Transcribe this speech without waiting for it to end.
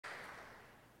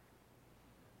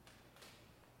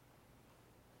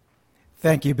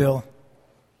Thank you, Bill.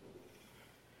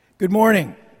 Good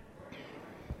morning.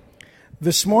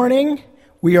 This morning,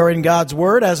 we are in God's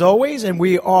Word, as always, and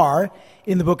we are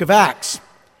in the book of Acts.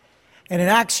 And in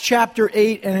Acts chapter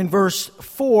 8 and in verse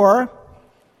 4,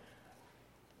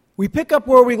 we pick up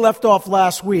where we left off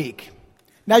last week.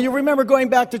 Now, you remember going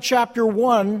back to chapter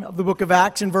 1 of the book of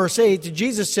Acts in verse 8,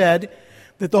 Jesus said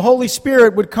that the Holy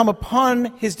Spirit would come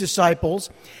upon his disciples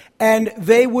and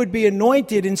they would be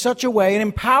anointed in such a way and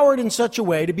empowered in such a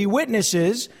way to be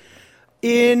witnesses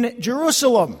in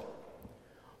Jerusalem.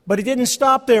 But he didn't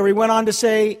stop there. He went on to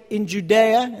say in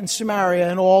Judea and Samaria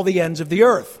and all the ends of the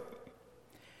earth.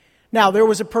 Now, there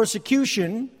was a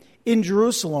persecution in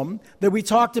Jerusalem that we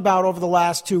talked about over the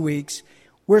last 2 weeks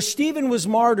where Stephen was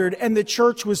martyred and the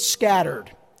church was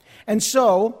scattered. And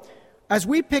so, as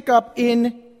we pick up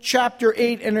in chapter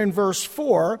 8 and in verse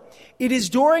 4, it is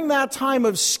during that time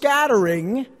of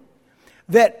scattering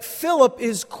that Philip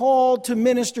is called to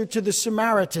minister to the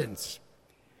Samaritans.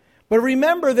 But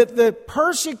remember that the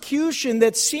persecution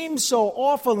that seems so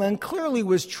awful and clearly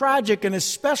was tragic, and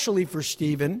especially for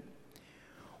Stephen,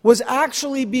 was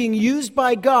actually being used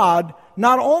by God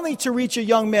not only to reach a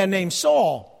young man named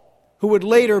Saul, who would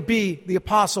later be the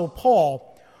Apostle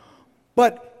Paul,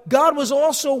 but God was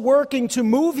also working to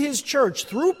move his church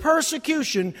through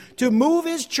persecution, to move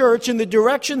his church in the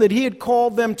direction that he had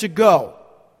called them to go.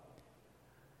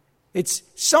 It's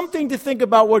something to think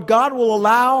about what God will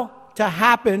allow to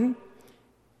happen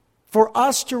for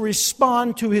us to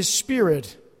respond to his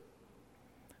Spirit.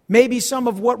 Maybe some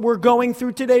of what we're going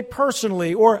through today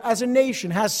personally or as a nation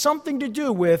has something to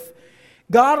do with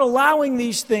God allowing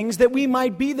these things that we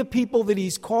might be the people that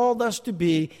he's called us to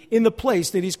be in the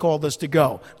place that he's called us to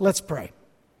go. Let's pray.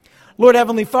 Lord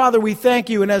Heavenly Father, we thank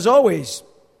you, and as always,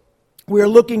 we are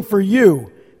looking for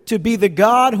you to be the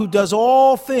God who does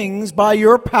all things by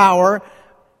your power,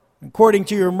 according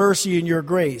to your mercy and your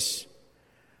grace.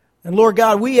 And Lord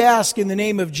God, we ask in the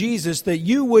name of Jesus that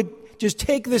you would just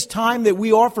take this time that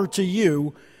we offer to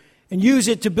you and use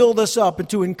it to build us up and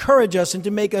to encourage us and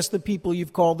to make us the people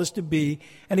you've called us to be,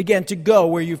 and again, to go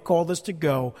where you've called us to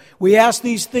go. We ask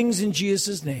these things in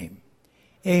Jesus' name.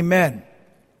 Amen.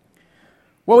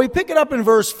 Well, we pick it up in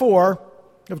verse 4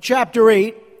 of chapter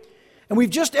 8, and we've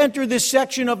just entered this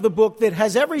section of the book that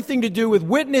has everything to do with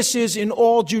witnesses in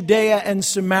all Judea and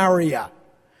Samaria.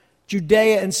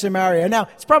 Judea and Samaria. Now,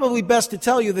 it's probably best to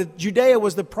tell you that Judea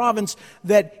was the province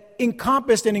that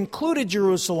encompassed and included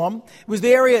Jerusalem. It was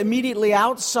the area immediately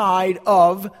outside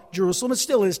of Jerusalem. It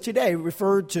still is today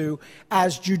referred to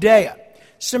as Judea.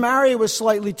 Samaria was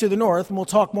slightly to the north, and we'll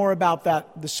talk more about that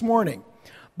this morning.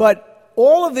 But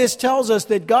all of this tells us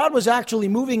that God was actually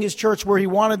moving his church where he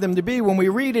wanted them to be. When we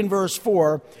read in verse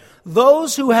 4,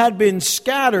 those who had been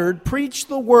scattered preached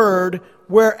the word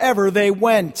wherever they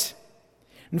went.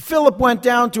 And Philip went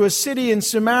down to a city in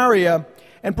Samaria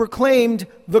and proclaimed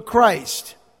the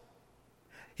Christ.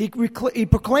 He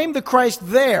proclaimed the Christ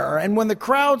there, and when the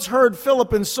crowds heard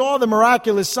Philip and saw the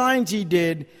miraculous signs he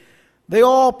did, they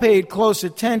all paid close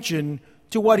attention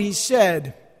to what he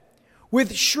said.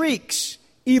 With shrieks,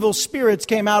 evil spirits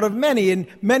came out of many, and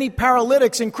many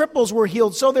paralytics and cripples were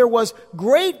healed, so there was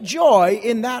great joy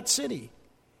in that city.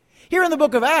 Here in the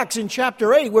book of Acts, in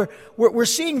chapter 8, we're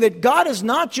seeing that God is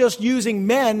not just using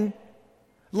men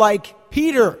like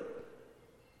Peter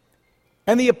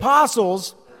and the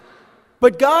apostles,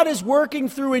 but God is working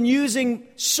through and using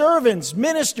servants,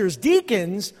 ministers,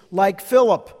 deacons like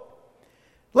Philip.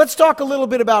 Let's talk a little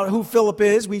bit about who Philip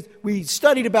is. We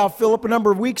studied about Philip a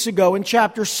number of weeks ago in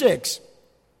chapter 6.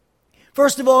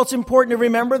 First of all, it's important to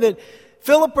remember that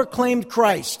Philip proclaimed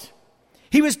Christ.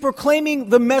 He was proclaiming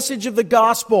the message of the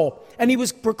gospel, and he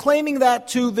was proclaiming that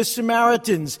to the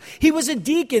Samaritans. He was a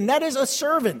deacon, that is a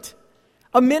servant,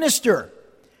 a minister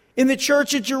in the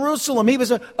church at Jerusalem. He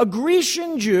was a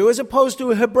Grecian Jew as opposed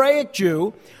to a Hebraic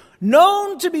Jew,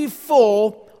 known to be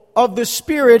full of the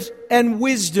Spirit and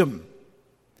wisdom.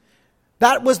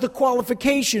 That was the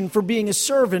qualification for being a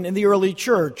servant in the early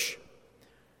church.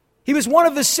 He was one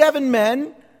of the 7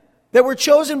 men that were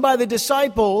chosen by the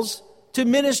disciples to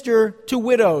minister to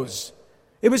widows.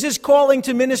 It was his calling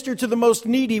to minister to the most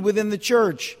needy within the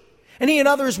church. And he and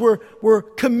others were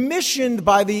commissioned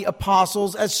by the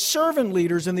apostles as servant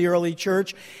leaders in the early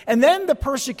church. And then the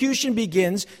persecution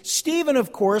begins. Stephen,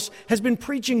 of course, has been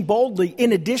preaching boldly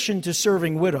in addition to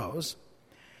serving widows.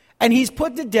 And he's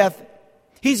put to death.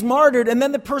 He's martyred, and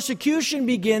then the persecution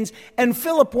begins. And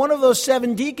Philip, one of those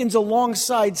 7 deacons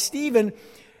alongside Stephen,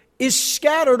 is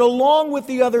scattered along with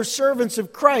the other servants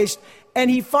of Christ.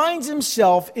 And he finds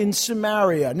himself in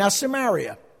Samaria. Now,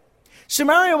 Samaria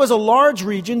was a large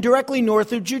region directly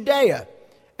north of Judea.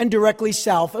 and directly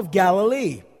south of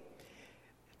Galilee.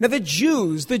 Now the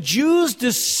Jews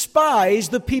despised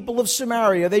the people of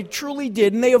Samaria. They truly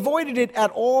did, and they avoided it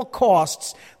at all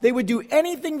costs. They would do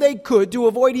anything they could to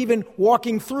avoid even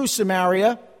walking through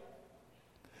Samaria.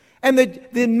 And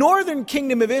the northern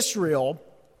kingdom of Israel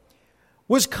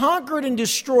was conquered and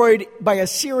destroyed by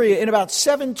Assyria in about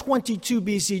 722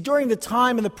 BC, during the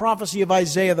time and the prophecy of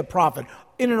Isaiah the prophet,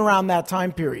 in and around that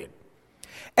time period.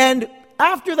 And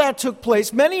after that took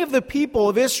place, many of the people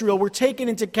of Israel were taken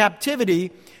into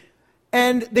captivity,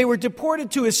 and they were deported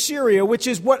to Assyria, which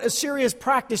is what Assyria's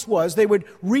practice was. They would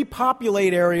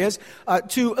repopulate areas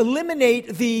to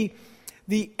eliminate the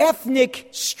ethnic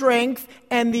strength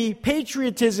and the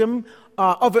patriotism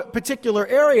of a particular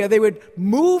area. They would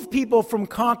move people from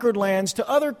conquered lands to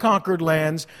other conquered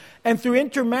lands, and through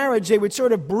intermarriage, they would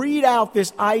sort of breed out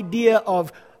this idea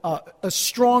of a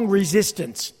strong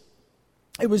resistance.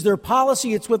 It was their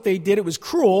policy. It's what they did. It was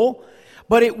cruel,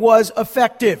 but it was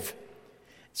effective.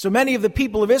 So many of the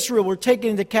people of Israel were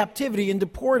taken into captivity and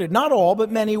deported. Not all, but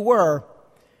many were.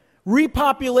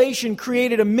 Repopulation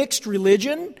created a mixed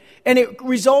religion, and it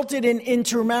resulted in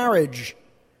intermarriage.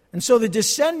 And so the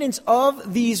descendants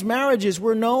of these marriages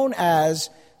were known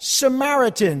as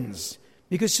Samaritans,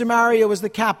 because Samaria was the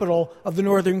capital of the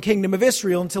northern kingdom of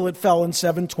Israel until it fell in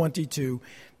 722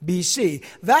 BC.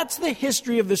 That's the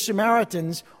history of the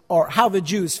Samaritans, or how the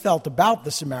Jews felt about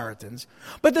the Samaritans.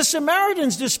 But the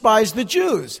Samaritans despised the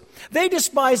Jews. They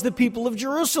despised the people of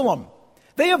Jerusalem.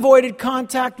 They avoided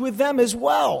contact with them as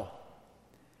well.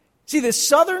 See, the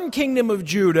southern kingdom of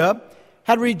Judah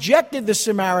had rejected the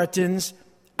Samaritans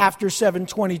after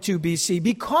 722 BC.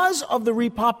 Because of the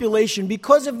repopulation,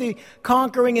 because of the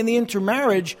conquering and the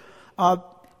intermarriage,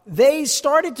 they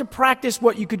started to practice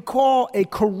what you could call a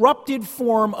corrupted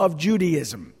form of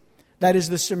Judaism. That is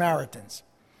the Samaritans.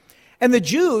 And the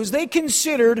Jews, they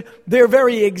considered their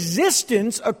very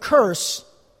existence a curse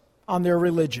on their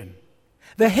religion.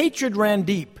 The hatred ran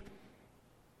deep.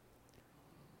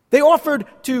 The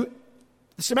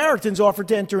Samaritans offered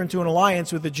to enter into an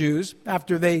alliance with the Jews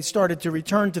after they started to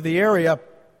return to the area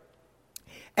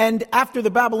and after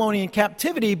the Babylonian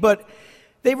captivity, but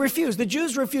they refused. The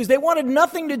Jews refused. They wanted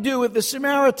nothing to do with the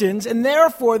Samaritans, and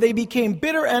therefore they became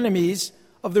bitter enemies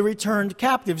of the returned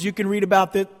captives. You can read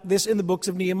about this in the books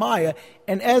of Nehemiah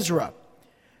and Ezra.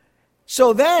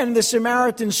 So then the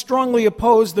Samaritans strongly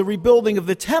opposed the rebuilding of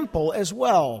the temple as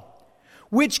well,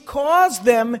 which caused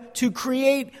them to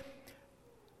create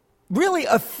really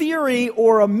a theory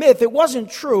or a myth. It wasn't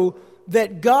true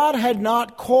that God had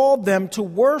not called them to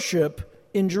worship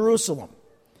in Jerusalem.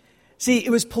 See,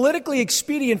 it was politically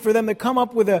expedient for them to come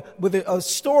up with a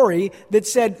story that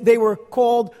said they were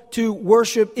called to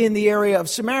worship in the area of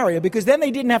Samaria, because then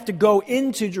they didn't have to go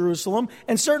into Jerusalem,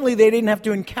 and certainly they didn't have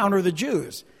to encounter the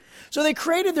Jews. So they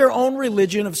created their own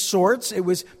religion of sorts. It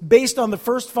was based on the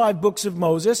first 5 books of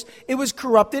Moses. It was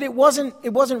corrupted. It wasn't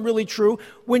really true.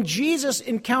 When Jesus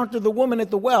encountered the woman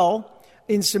at the well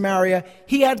in Samaria,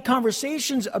 he had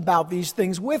conversations about these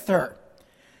things with her.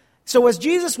 So as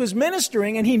Jesus was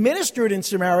ministering, and he ministered in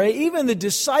Samaria, even the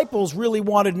disciples really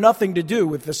wanted nothing to do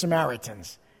with the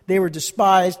Samaritans. They were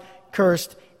despised,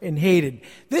 cursed, and hated.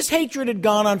 This hatred had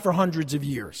gone on for hundreds of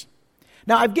years.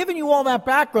 Now, I've given you all that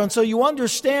background so you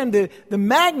understand the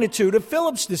magnitude of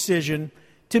Philip's decision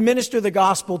to minister the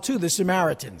gospel to the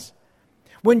Samaritans.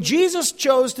 When Jesus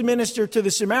chose to minister to the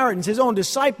Samaritans, his own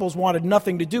disciples wanted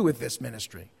nothing to do with this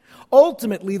ministry.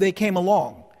 Ultimately, they came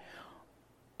along.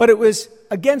 But it was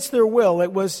against their will.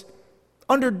 It was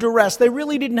under duress. They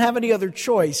really didn't have any other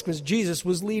choice because Jesus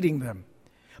was leading them.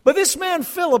 But this man,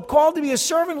 Philip, called to be a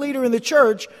servant leader in the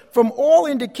church, from all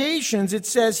indications, it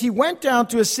says he went down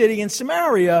to a city in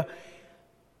Samaria.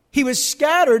 He was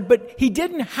scattered, but he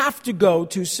didn't have to go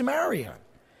to Samaria.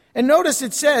 And notice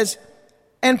it says,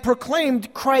 and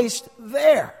proclaimed Christ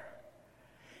there.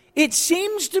 It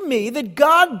seems to me that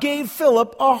God gave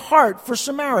Philip a heart for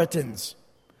Samaritans.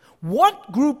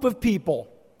 What group of people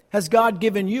has God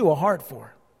given you a heart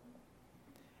for?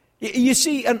 You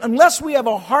see, unless we have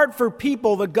a heart for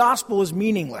people, the gospel is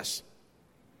meaningless.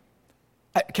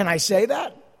 Can I say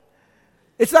that?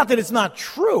 It's not that it's not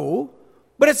true,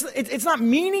 but it's not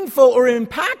meaningful or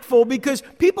impactful, because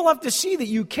people have to see that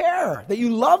you care, that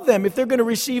you love them if they're going to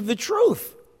receive the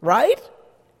truth, right?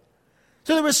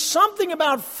 So there was something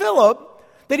about Philip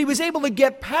that he was able to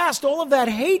get past all of that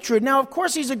hatred. Now, of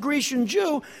course, he's a Grecian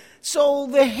Jew, so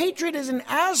the hatred isn't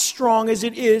as strong as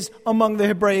it is among the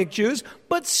Hebraic Jews,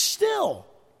 but still,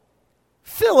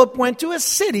 Philip went to a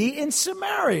city in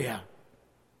Samaria.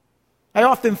 I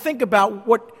often think about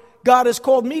what God has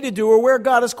called me to do or where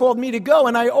God has called me to go.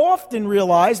 And I often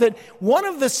realize that one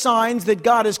of the signs that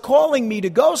God is calling me to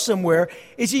go somewhere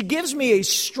is He gives me a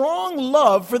strong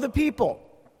love for the people.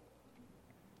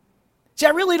 See,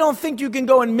 I really don't think you can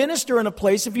go and minister in a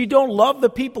place if you don't love the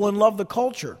people and love the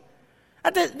culture.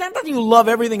 Not that you love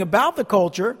everything about the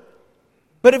culture,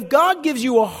 but if God gives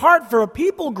you a heart for a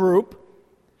people group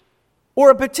or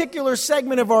a particular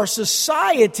segment of our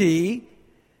society,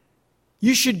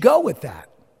 you should go with that.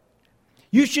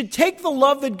 You should take the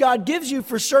love that God gives you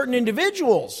for certain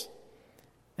individuals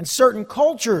and certain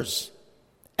cultures,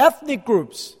 ethnic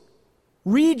groups,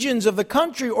 regions of the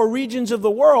country or regions of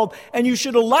the world, and you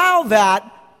should allow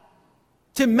that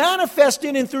to manifest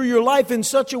in and through your life in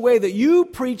such a way that you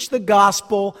preach the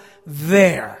gospel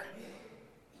there.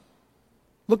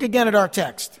 Look again at our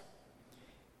text.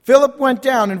 Philip went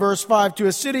down in verse 5 to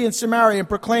a city in Samaria and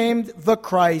proclaimed the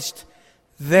Christ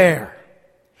there.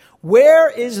 Where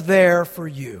is there for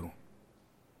you?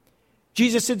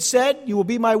 Jesus had said, you will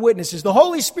be my witnesses. The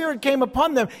Holy Spirit came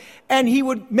upon them, and He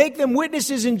would make them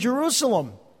witnesses in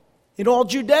Jerusalem, in all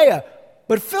Judea.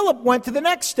 But Philip went to the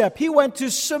next step. He went to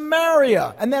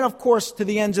Samaria, and then, of course, to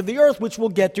the ends of the earth, which we'll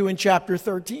get to in chapter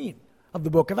 13 of the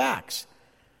book of Acts.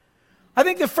 I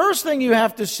think the first thing you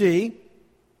have to see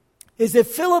is that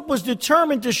Philip was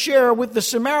determined to share with the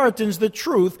Samaritans the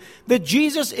truth that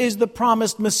Jesus is the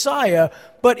promised Messiah,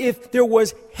 but if there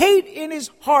was hate in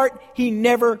his heart, he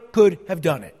never could have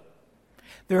done it.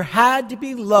 There had to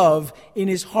be love in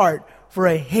his heart for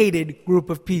a hated group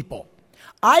of people.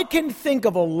 I can think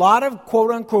of a lot of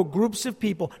quote-unquote groups of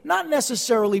people, not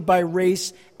necessarily by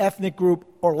race, ethnic group,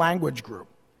 or language group,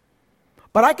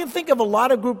 but I can think of a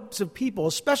lot of groups of people,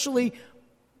 especially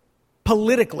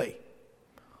politically.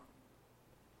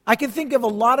 I can think of a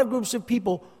lot of groups of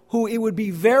people who it would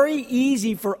be very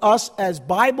easy for us as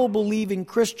Bible-believing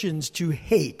Christians to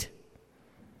hate.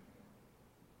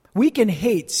 We can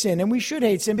hate sin, and we should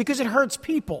hate sin because it hurts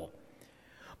people.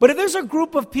 But if there's a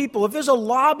group of people, if there's a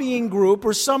lobbying group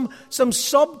or some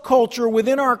subculture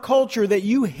within our culture that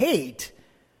you hate,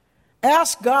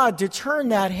 ask God to turn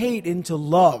that hate into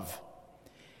love.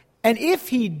 And if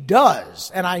He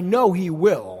does, and I know He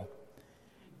will,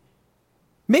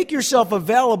 make yourself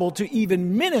available to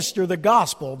even minister the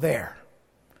gospel there.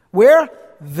 Where?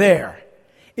 There.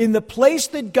 In the place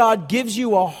that God gives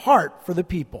you a heart for the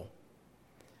people.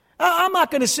 I'm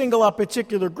not going to single out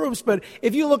particular groups, but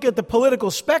if you look at the political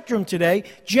spectrum today,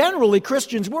 generally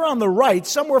Christians, we're on the right,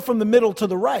 somewhere from the middle to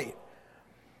the right.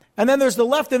 And then there's the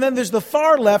left, and then there's the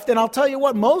far left, and I'll tell you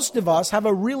what, most of us have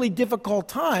a really difficult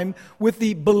time with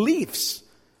the beliefs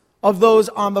of those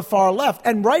on the far left,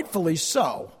 and rightfully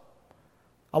so.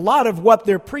 A lot of what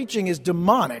they're preaching is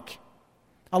demonic.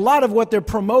 A lot of what they're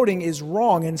promoting is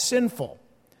wrong and sinful.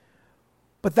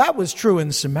 But that was true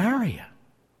in Samaria.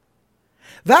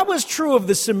 That was true of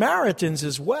the Samaritans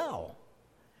as well.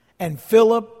 And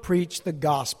Philip preached the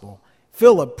gospel.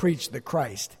 Philip preached the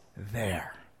Christ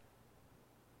there.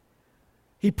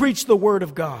 He preached the word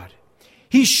of God.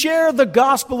 He shared the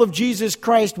gospel of Jesus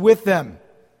Christ with them.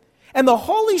 And the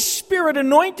Holy Spirit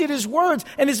anointed his words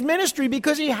and his ministry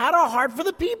because he had a heart for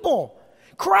the people.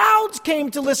 Crowds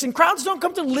came to listen. Crowds don't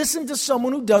come to listen to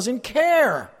someone who doesn't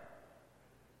care.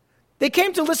 They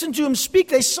came to listen to him speak.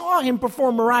 They saw him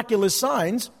perform miraculous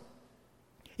signs.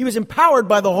 He was empowered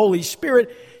by the Holy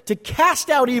Spirit to cast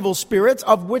out evil spirits,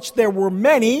 of which there were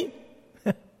many,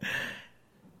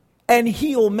 and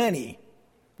heal many,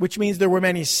 which means there were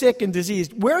many sick and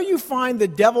diseased. Where you find the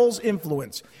devil's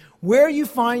influence, where you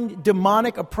find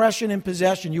demonic oppression and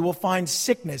possession, you will find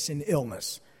sickness and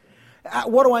illness.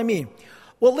 What do I mean?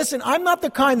 Well, listen, I'm not the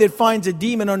kind that finds a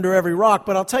demon under every rock,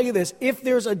 but I'll tell you this. If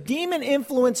there's a demon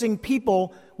influencing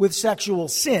people with sexual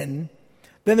sin,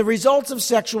 then the results of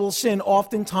sexual sin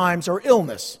oftentimes are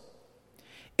illness.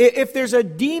 If there's a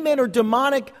demon or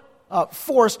demonic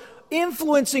force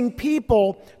influencing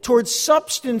people towards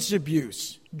substance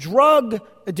abuse, drug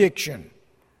addiction,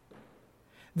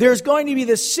 there's going to be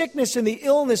the sickness and the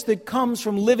illness that comes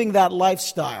from living that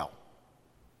lifestyle.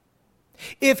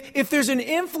 If there's an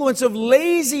influence of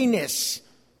laziness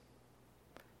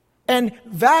and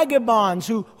vagabonds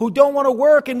who don't want to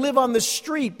work and live on the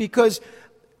street because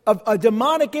of a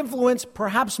demonic influence,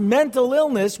 perhaps mental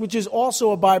illness, which is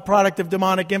also a byproduct of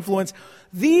demonic influence,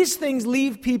 these things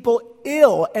leave people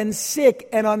ill and sick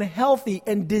and unhealthy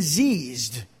and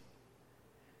diseased.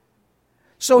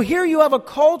 So here you have a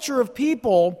culture of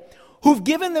people who've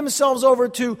given themselves over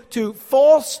to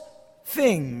false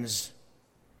things.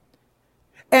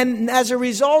 And as a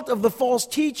result of the false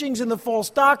teachings and the false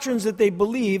doctrines that they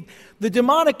believed, the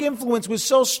demonic influence was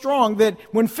so strong that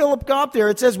when Philip got there,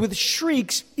 it says, with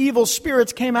shrieks, evil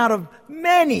spirits came out of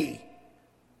many.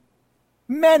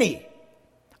 Many.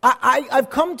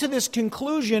 I've come to this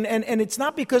conclusion, and it's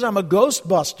not because I'm a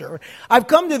ghostbuster. I've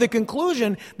come to the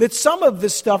conclusion that some of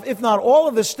this stuff, if not all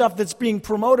of the stuff that's being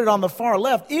promoted on the far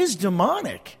left, is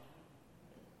demonic.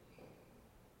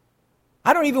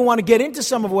 I don't even want to get into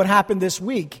some of what happened this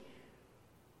week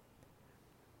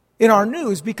in our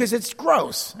news because it's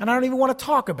gross, and I don't even want to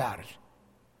talk about it.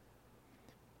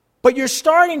 But you're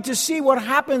starting to see what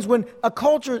happens when a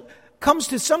culture comes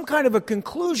to some kind of a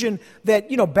conclusion that,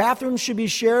 bathrooms should be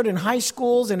shared in high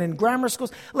schools and in grammar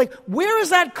schools. Like, where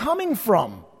is that coming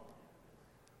from?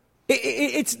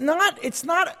 It's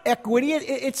not equity.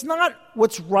 It's not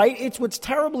what's right. It's what's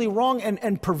terribly wrong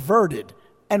and perverted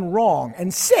and wrong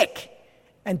and sick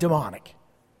and demonic.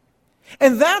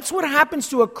 And that's what happens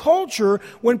to a culture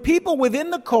when people within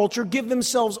the culture give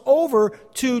themselves over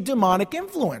to demonic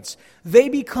influence. They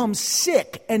become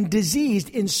sick and diseased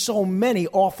in so many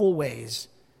awful ways.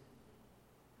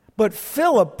 But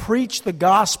Philip preached the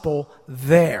gospel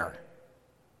there.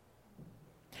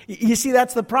 You see,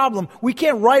 that's the problem. We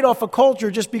can't write off a culture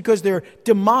just because they're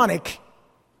demonic.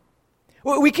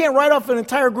 We can't write off an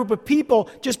entire group of people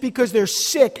just because they're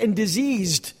sick and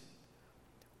diseased.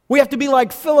 We have to be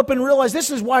like Philip and realize this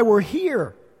is why we're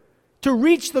here, to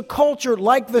reach the culture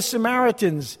like the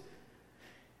Samaritans.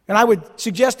 And I would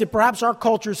suggest that perhaps our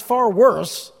culture is far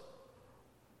worse,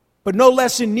 but no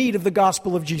less in need of the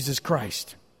gospel of Jesus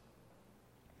Christ.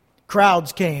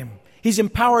 Crowds came. He's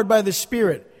empowered by the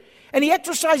Spirit. And he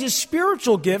exercises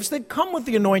spiritual gifts that come with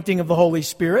the anointing of the Holy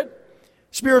Spirit.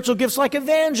 Spiritual gifts like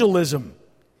evangelism,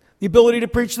 the ability to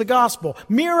preach the gospel,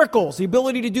 miracles, the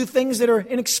ability to do things that are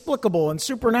inexplicable and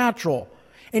supernatural,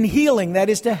 and healing, that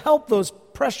is to help those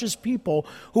precious people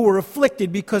who were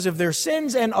afflicted because of their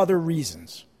sins and other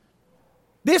reasons.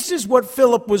 This is what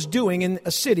Philip was doing in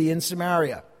a city in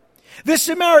Samaria. This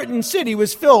Samaritan city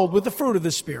was filled with the fruit of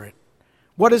the Spirit.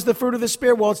 What is the fruit of the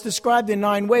Spirit? Well, it's described in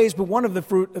 9 ways, but one of the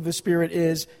fruit of the Spirit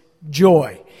is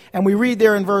joy. And we read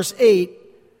there in verse 8,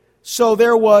 so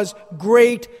there was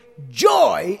great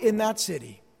joy in that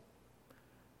city.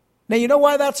 Now, you know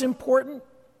why that's important?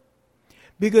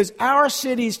 Because our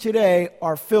cities today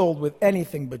are filled with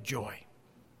anything but joy.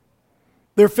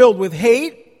 They're filled with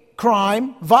hate,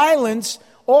 crime, violence,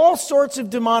 all sorts of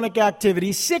demonic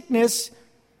activity, sickness,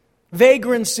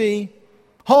 vagrancy,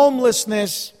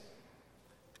 homelessness,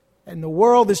 and the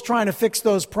world is trying to fix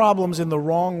those problems in the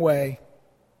wrong way.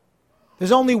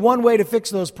 There's only one way to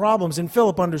fix those problems, and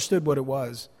Philip understood what it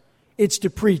was. It's to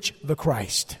preach the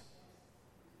Christ.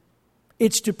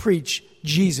 It's to preach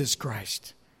Jesus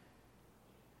Christ.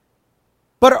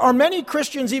 But are many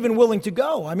Christians even willing to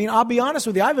go? I mean, I'll be honest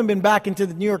with you. I haven't been back into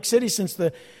New York City since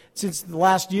the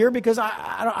last year because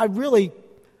I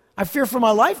fear for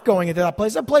my life going into that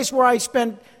place. A place where I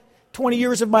spent 20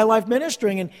 years of my life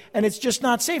ministering, and it's just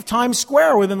not safe. Times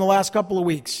Square within the last couple of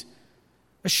weeks.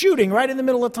 A shooting right in the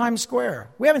middle of Times Square.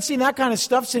 We haven't seen that kind of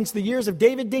stuff since the years of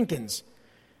David Dinkins.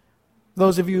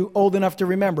 Those of you old enough to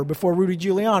remember, before Rudy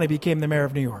Giuliani became the mayor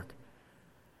of New York.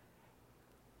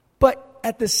 But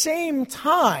at the same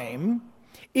time,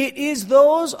 it is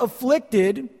those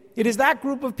afflicted, it is that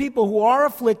group of people who are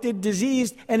afflicted,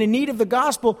 diseased, and in need of the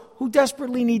gospel who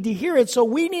desperately need to hear it. So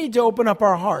we need to open up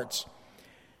our hearts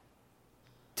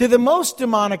to the most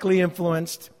demonically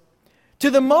influenced, to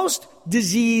the most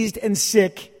diseased and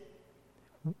sick.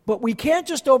 But we can't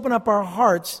just open up our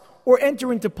hearts or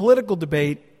enter into political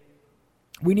debate.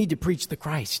 We need to preach the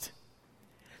Christ.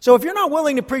 So if you're not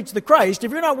willing to preach the Christ,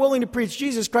 if you're not willing to preach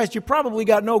Jesus Christ, you probably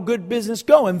got no good business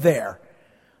going there.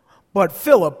 But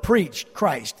Philip preached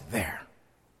Christ there.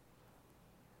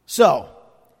 So,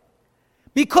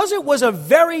 because it was a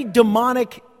very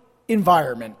demonic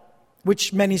environment,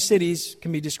 which many cities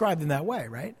can be described in that way,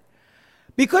 right?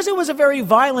 Because it was a very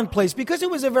violent place, because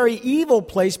it was a very evil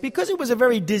place, because it was a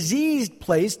very diseased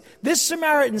place, this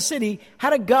Samaritan city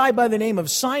had a guy by the name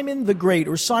of Simon the Great,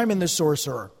 or Simon the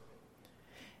Sorcerer.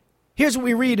 Here's what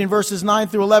we read in verses 9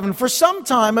 through 11. For some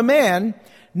time, a man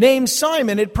named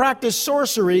Simon had practiced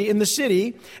sorcery in the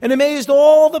city and amazed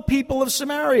all the people of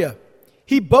Samaria.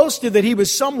 He boasted that he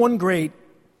was someone great.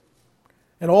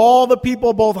 And all the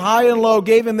people, both high and low,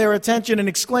 gave him their attention and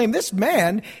exclaimed, "This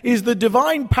man is the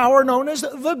divine power known as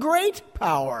the Great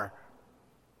Power."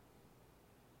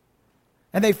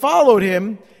 And they followed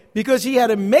him because he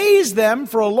had amazed them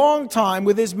for a long time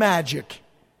with his magic.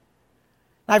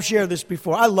 I've shared this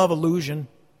before. I love illusion.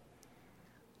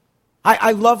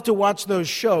 I love to watch those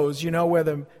shows, where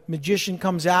the magician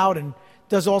comes out and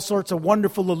does all sorts of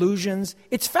wonderful illusions.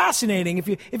 It's fascinating.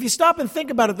 If you stop and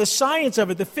think about it, the science of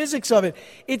it, the physics of it,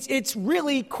 it's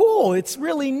really cool. It's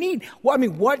really neat. Well,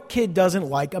 what kid doesn't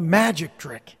like a magic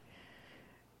trick?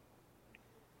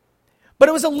 But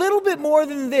it was a little bit more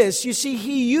than this. You see,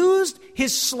 he used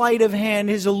his sleight of hand,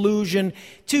 his illusion,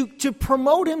 to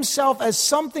promote himself as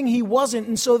something he wasn't.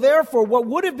 And so therefore, what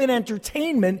would have been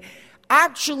entertainment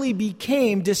actually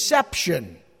became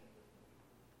deception.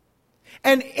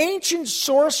 And ancient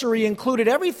sorcery included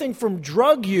everything from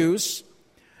drug use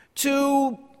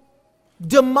to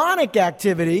demonic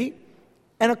activity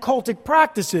and occultic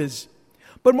practices.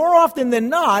 But more often than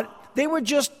not, they were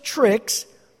just tricks.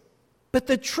 But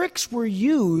the tricks were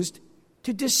used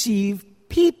to deceive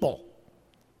people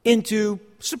into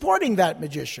supporting that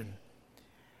magician.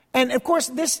 And of course,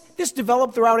 this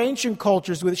developed throughout ancient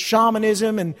cultures with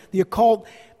shamanism and the occult.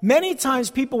 Many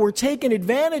times people were taken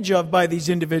advantage of by these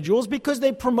individuals because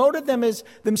they promoted them as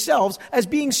themselves as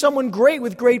being someone great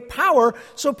with great power,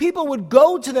 so people would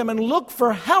go to them and look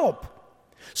for help.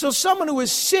 So someone who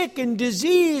was sick and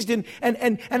diseased and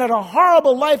had a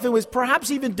horrible life and was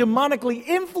perhaps even demonically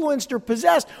influenced or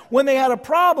possessed, when they had a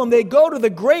problem, they go to the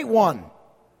great one,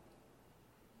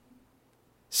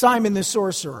 Simon the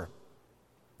sorcerer.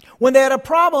 When they had a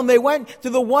problem, they went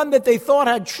to the one that they thought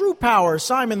had true power,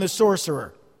 Simon the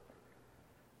sorcerer.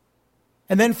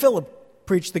 And then Philip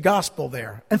preached the gospel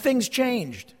there, and things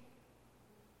changed.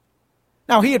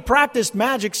 Now, he had practiced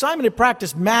magic. Simon had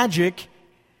practiced magic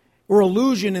or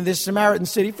illusion in this Samaritan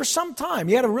city for some time.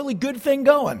 He had a really good thing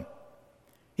going.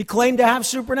 He claimed to have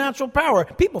supernatural power.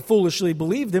 People foolishly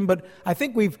believed him, but I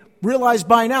think we've realized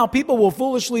by now people will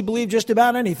foolishly believe just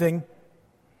about anything.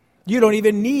 You don't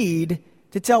even need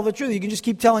to tell the truth. You can just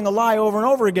keep telling a lie over and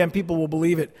over again. People will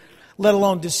believe it, let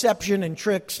alone deception and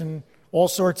tricks and all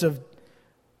sorts of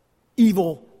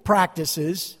evil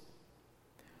practices.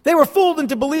 They were fooled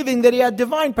into believing that he had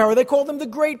divine power. They called him the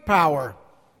great power.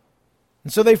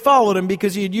 And so they followed him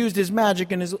because he had used his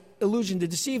magic and his illusion to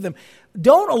deceive them.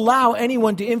 Don't allow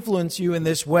anyone to influence you in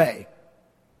this way.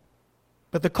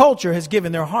 But the culture has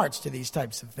given their hearts to these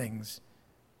types of things.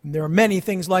 And there are many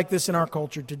things like this in our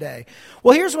culture today.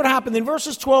 Well, here's what happened in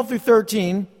verses 12 through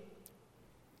 13.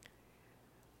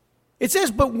 It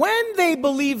says, but when they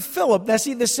believed Philip, now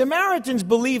see, the Samaritans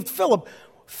believed Philip.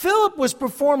 Philip was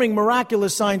performing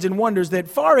miraculous signs and wonders that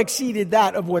far exceeded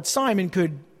that of what Simon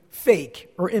could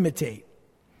fake or imitate.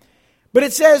 But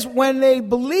it says, when they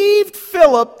believed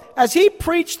Philip as he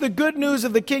preached the good news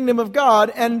of the kingdom of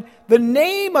God and the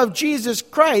name of Jesus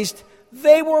Christ,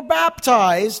 they were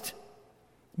baptized,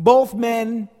 both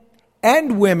men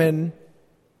and women.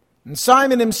 And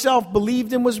Simon himself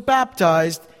believed and was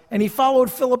baptized, and he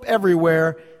followed Philip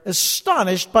everywhere,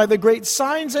 astonished by the great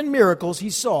signs and miracles he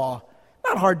saw.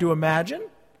 Not hard to imagine.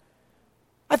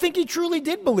 I think he truly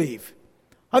did believe.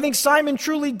 I think Simon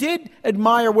truly did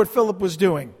admire what Philip was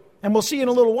doing. And we'll see in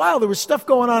a little while there was stuff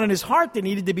going on in his heart that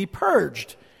needed to be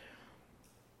purged.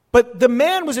 But the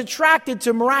man was attracted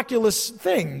to miraculous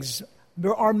things.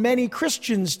 There are many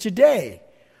Christians today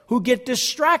who get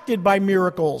distracted by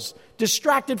miracles,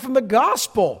 distracted from the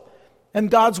gospel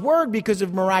and God's word because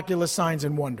of miraculous signs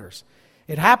and wonders.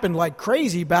 It happened like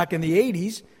crazy back in the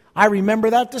 80s. I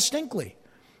remember that distinctly.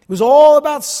 It was all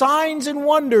about signs and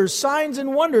wonders, signs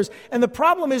and wonders. And the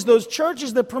problem is those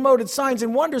churches that promoted signs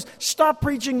and wonders stopped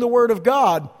preaching the word of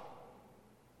God.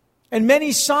 And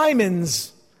many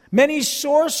Simons, many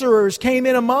sorcerers came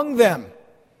in among them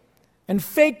and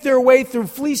faked their way through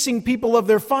fleecing people of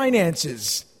their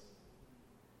finances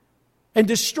and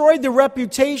destroyed the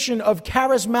reputation of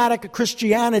charismatic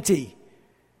Christianity.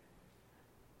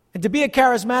 And to be a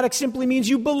charismatic simply means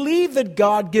you believe that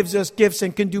God gives us gifts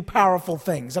and can do powerful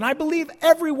things. And I believe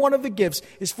every one of the gifts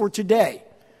is for today.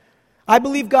 I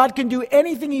believe God can do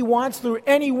anything he wants through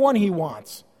anyone he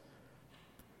wants.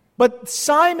 But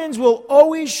Simons will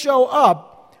always show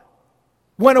up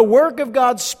when a work of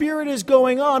God's Spirit is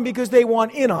going on because they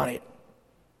want in on it.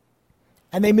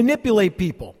 And they manipulate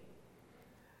people.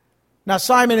 Now,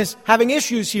 Simon is having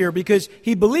issues here because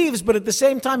he believes, but at the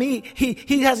same time,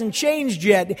 he hasn't changed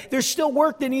yet. There's still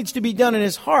work that needs to be done in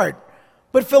his heart.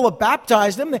 But Philip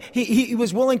baptized him. He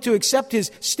was willing to accept his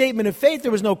statement of faith.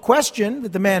 There was no question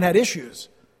that the man had issues.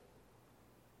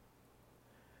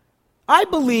 I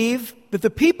believe that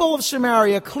the people of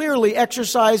Samaria clearly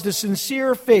exercised a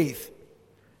sincere faith.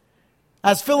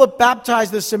 As Philip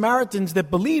baptized the Samaritans that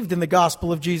believed in the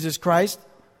gospel of Jesus Christ,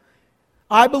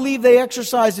 I believe they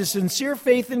exercised a sincere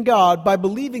faith in God by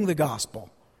believing the gospel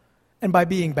and by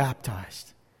being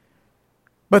baptized.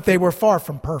 But they were far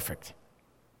from perfect.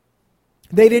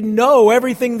 They didn't know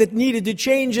everything that needed to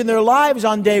change in their lives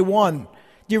on day one.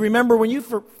 Do you remember when you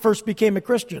first became a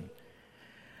Christian?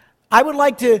 I would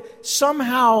like to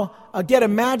somehow get a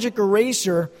magic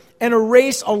eraser and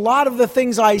erase a lot of the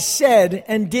things I said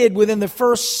and did within the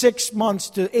first 6 months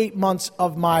to 8 months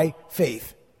of my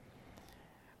faith.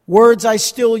 Words I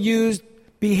still used,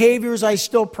 behaviors I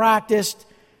still practiced,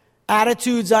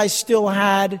 attitudes I still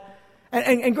had.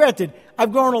 And granted,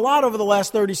 I've grown a lot over the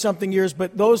last 30-something years,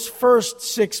 but those first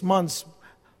 6 months,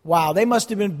 wow, they must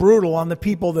have been brutal on the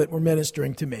people that were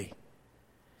ministering to me.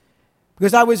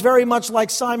 Because I was very much like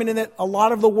Simon in that a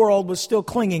lot of the world was still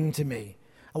clinging to me.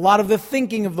 A lot of the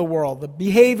thinking of the world, the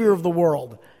behavior of the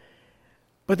world.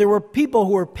 But there were people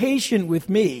who were patient with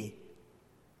me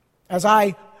as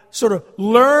I sort of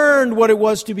learned what it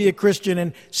was to be a Christian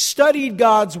and studied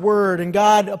God's Word, and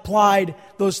God applied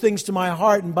those things to my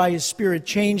heart and by His Spirit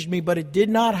changed me, but it did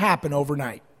not happen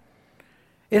overnight.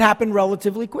 It happened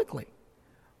relatively quickly,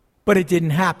 but it didn't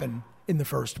happen in the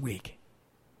first week.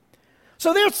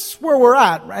 So that's where we're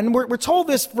at, and we're told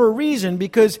this for a reason,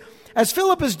 because as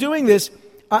Philip is doing this,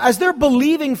 as they're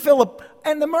believing Philip,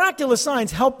 and the miraculous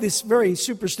signs helped these very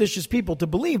superstitious people to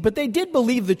believe, but they did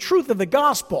believe the truth of the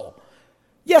gospel.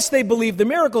 Yes, they believed the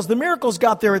miracles. The miracles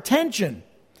got their attention.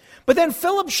 But then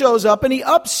Philip shows up and he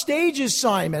upstages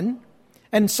Simon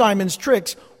and Simon's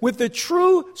tricks with the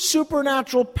true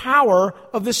supernatural power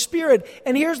of the Spirit.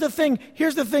 And here's the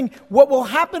thing. What will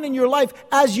happen in your life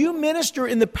as you minister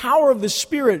in the power of the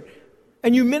Spirit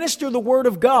and you minister the Word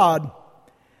of God,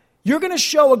 you're going to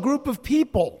show a group of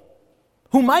people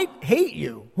who might hate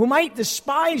you, who might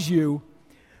despise you,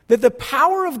 that the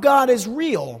power of God is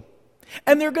real.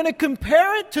 And they're going to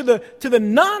compare it to the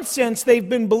nonsense they've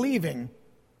been believing.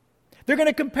 They're going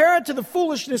to compare it to the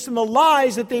foolishness and the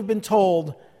lies that they've been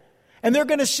told. And they're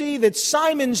going to see that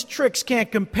Simon's tricks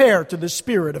can't compare to the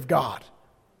Spirit of God.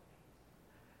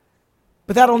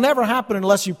 But that'll never happen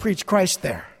unless you preach Christ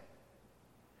there.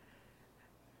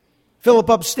 Philip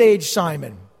upstaged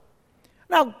Simon.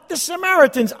 Now, the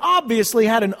Samaritans obviously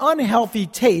had an unhealthy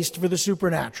taste for the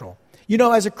supernatural. You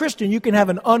know, as a Christian, you can have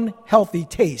an unhealthy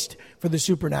taste for the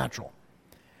supernatural.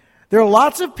 There are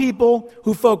lots of people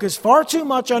who focus far too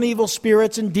much on evil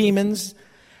spirits and demons,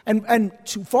 and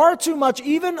far too much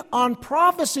even on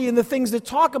prophecy and the things that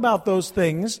talk about those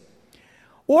things,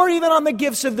 or even on the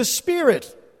gifts of the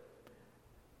Spirit.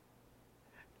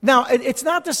 Now, it's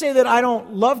not to say that I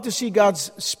don't love to see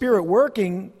God's Spirit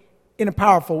working in a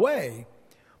powerful way.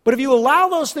 But if you allow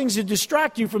those things to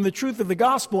distract you from the truth of the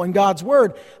gospel and God's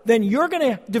Word, then you're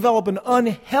going to develop an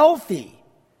unhealthy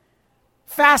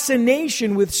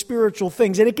fascination with spiritual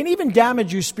things. And it can even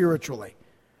damage you spiritually.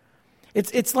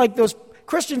 It's like those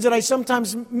Christians that I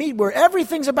sometimes meet where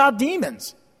everything's about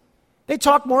demons. They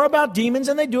talk more about demons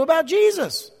than they do about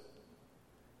Jesus.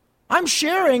 I'm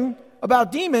sharing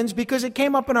about demons because it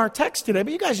came up in our text today,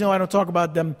 but you guys know I don't talk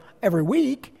about them every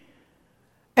week.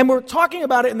 And we're talking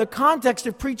about it in the context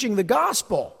of preaching the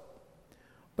gospel.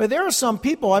 But there are some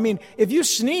people, if you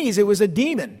sneeze, it was a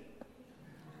demon.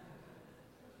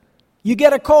 You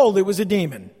get a cold, it was a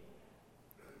demon.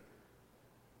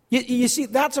 You see,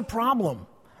 that's a problem.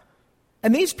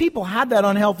 And these people had that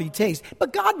unhealthy taste.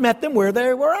 But God met them where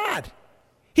they were at.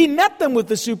 He met them with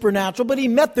the supernatural, but He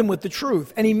met them with the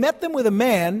truth. And He met them with a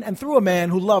man, and through a man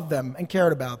who loved them and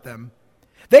cared about them.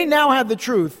 They now had the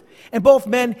truth. And both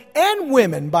men and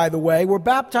women, by the way, were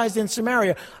baptized in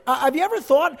Samaria. Have you ever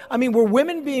thought, were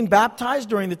women being baptized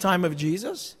during the time of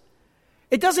Jesus?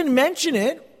 It doesn't mention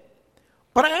it,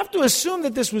 but I have to assume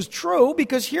that this was true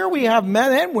because here we have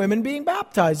men and women being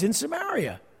baptized in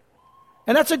Samaria.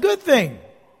 And that's a good thing.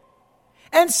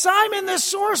 And Simon the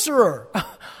sorcerer,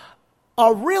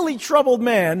 a really troubled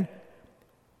man,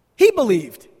 he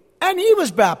believed and he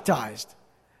was baptized.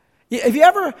 Have you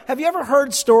ever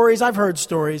heard stories? I've heard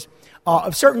stories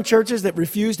of certain churches that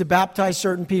refuse to baptize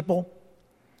certain people.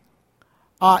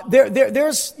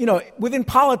 There's within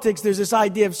politics, there's this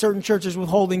idea of certain churches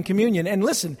withholding communion. And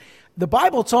listen, the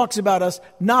Bible talks about us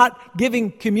not giving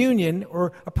communion,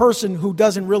 or a person who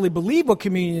doesn't really believe what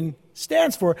communion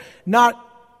stands for, not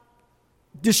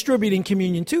distributing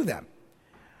communion to them.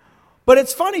 But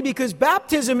it's funny because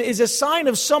baptism is a sign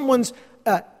of someone's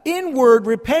inward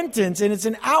repentance, and it's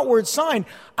an outward sign.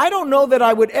 I don't know that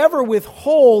I would ever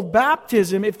withhold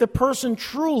baptism if the person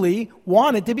truly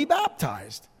wanted to be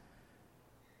baptized.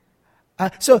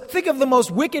 So think of the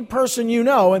most wicked person you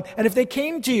know, and if they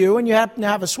came to you and you happen to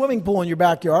have a swimming pool in your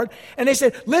backyard, and they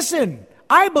said, listen,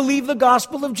 I believe the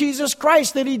gospel of Jesus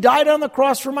Christ, that He died on the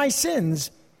cross for my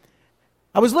sins.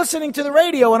 I was listening to the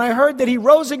radio and I heard that He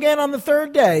rose again on the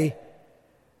third day.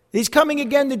 He's coming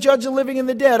again to judge the living and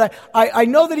the dead. I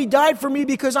know that he died for me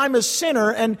because I'm a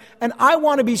sinner and I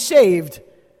want to be saved.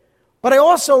 But I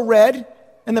also read,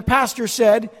 and the pastor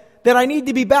said, that I need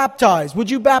to be baptized.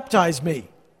 Would you baptize me?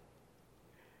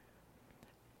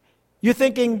 You're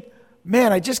thinking,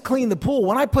 man, I just cleaned the pool.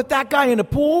 When I put that guy in the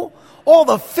pool, all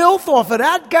the filth off of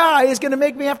that guy is going to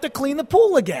make me have to clean the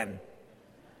pool again.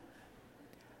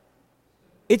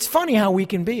 It's funny how we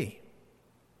can be.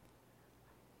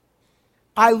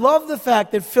 I love the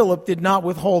fact that Philip did not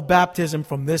withhold baptism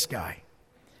from this guy.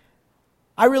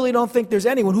 I really don't think there's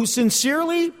anyone who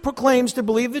sincerely proclaims to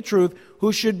believe the truth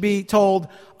who should be told,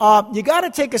 you got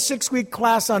to take a 6-week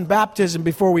class on baptism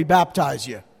before we baptize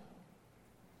you.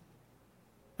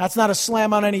 That's not a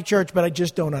slam on any church, but I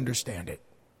just don't understand it.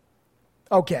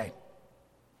 Okay.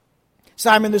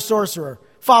 Simon the sorcerer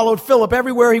followed Philip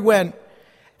everywhere he went.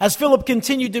 As Philip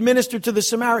continued to minister to the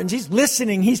Samaritans, he's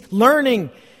listening, he's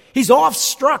learning. He's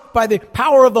awestruck by the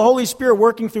power of the Holy Spirit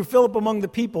working through Philip among the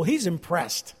people. He's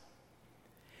impressed.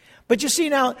 But you see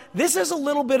now, this is a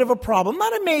little bit of a problem.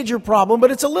 Not a major problem,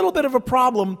 but it's a little bit of a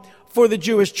problem for the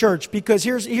Jewish church. Because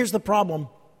here's the problem.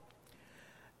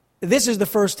 This is the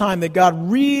first time that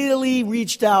God really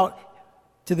reached out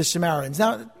to the Samaritans.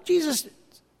 Now, Jesus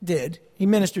did. He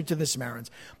ministered to the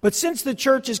Samaritans. But since the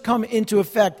church has come into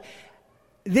effect,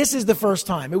 this is the first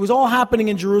time. It was all happening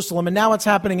in Jerusalem, and now it's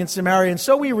happening in Samaria. And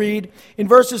so we read in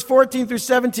verses 14 through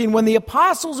 17, when the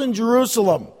apostles in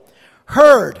Jerusalem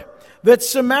heard that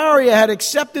Samaria had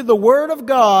accepted the word of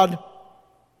God,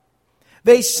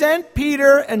 they sent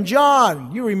Peter and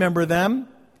John. You remember them.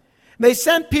 They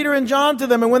sent Peter and John to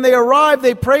them, and when they arrived,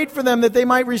 they prayed for them that they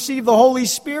might receive the Holy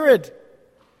Spirit,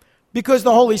 because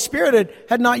the Holy Spirit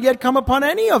had not yet come upon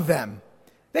any of them.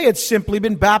 They had simply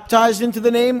been baptized into the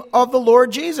name of the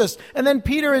Lord Jesus. And then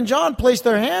Peter and John placed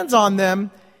their hands on them,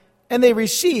 and they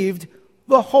received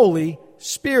the Holy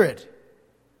Spirit.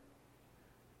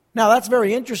 Now, that's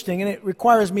very interesting, and it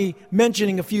requires me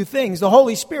mentioning a few things. The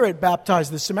Holy Spirit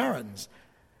baptized the Samaritans,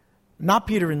 not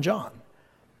Peter and John.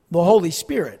 The Holy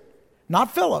Spirit,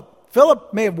 not Philip.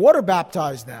 Philip may have water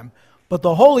baptized them, but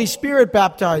the Holy Spirit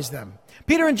baptized them.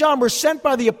 Peter and John were sent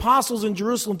by the apostles in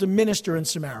Jerusalem to minister in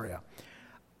Samaria.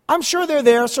 I'm sure they're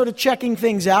there sort of checking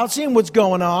things out, seeing what's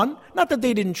going on. Not that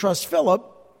they didn't trust Philip,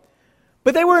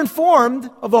 but they were informed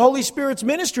of the Holy Spirit's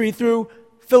ministry through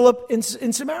Philip in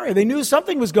Samaria. They knew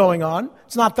something was going on.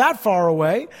 It's not that far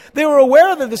away. They were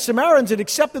aware that the Samaritans had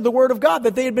accepted the word of God,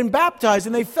 that they had been baptized,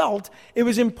 and they felt it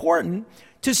was important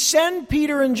to send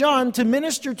Peter and John to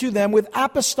minister to them with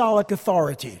apostolic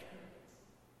authority.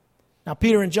 Now,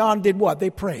 Peter and John did what? They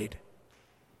prayed.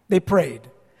 They prayed.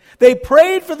 They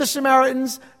prayed for the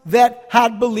Samaritans that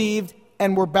had believed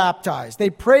and were baptized. They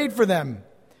prayed for them.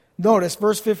 Notice,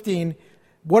 verse 15,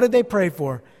 what did they pray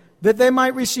for? That they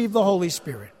might receive the Holy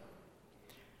Spirit.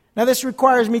 Now, this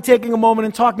requires me taking a moment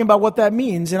and talking about what that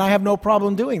means, and I have no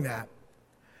problem doing that.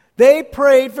 They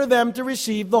prayed for them to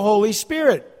receive the Holy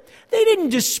Spirit. They didn't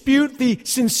dispute the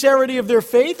sincerity of their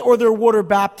faith or their water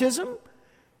baptism.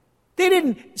 They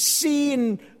didn't see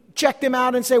and check them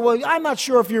out and say, well, I'm not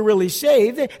sure if you're really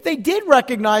saved. They did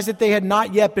recognize that they had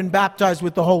not yet been baptized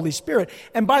with the Holy Spirit.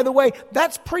 And by the way,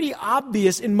 that's pretty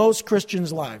obvious in most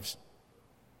Christians' lives.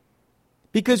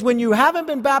 Because when you haven't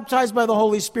been baptized by the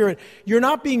Holy Spirit, you're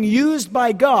not being used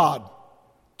by God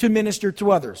to minister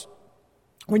to others.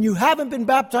 When you haven't been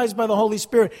baptized by the Holy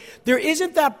Spirit, there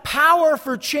isn't that power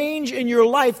for change in your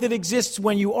life that exists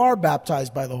when you are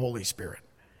baptized by the Holy Spirit.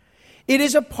 It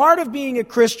is a part of being a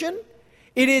Christian.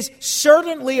 It is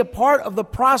certainly a part of the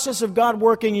process of God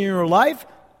working in your life.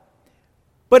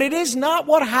 But it is not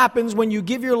what happens when you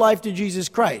give your life to Jesus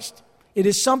Christ. It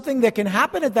is something that can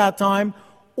happen at that time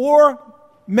or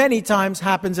many times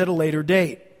happens at a later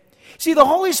date. See, the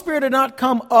Holy Spirit had not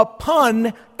come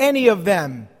upon any of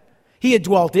them. He had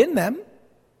dwelt in them,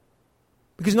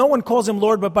 because no one calls him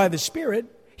Lord but by the Spirit.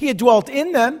 He had dwelt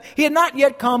in them. He had not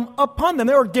yet come upon them.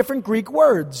 There are different Greek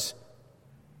words.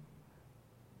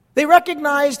 They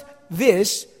recognized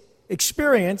this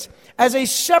experience as a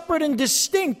separate and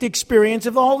distinct experience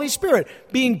of the Holy Spirit.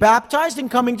 Being baptized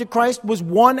and coming to Christ was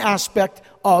one aspect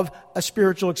of a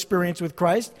spiritual experience with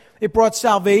Christ. It brought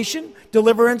salvation,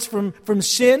 deliverance from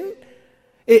sin.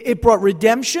 It brought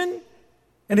redemption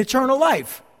and eternal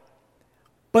life.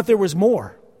 But there was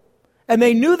more. And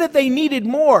they knew that they needed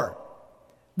more.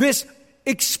 This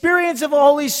experience of the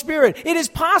Holy Spirit. It is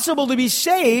possible to be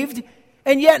saved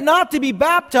and yet not to be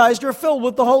baptized or filled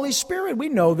with the Holy Spirit. We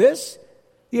know this.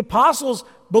 The apostles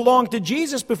belonged to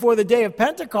Jesus before the day of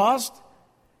Pentecost.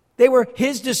 They were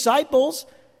his disciples.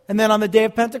 And then on the day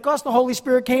of Pentecost, the Holy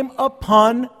Spirit came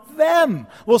upon them.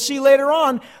 We'll see later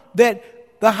on that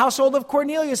the household of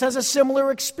Cornelius has a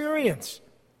similar experience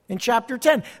in chapter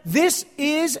 10. This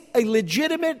is a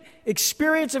legitimate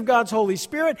experience of God's Holy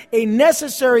Spirit, a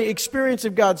necessary experience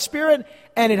of God's Spirit,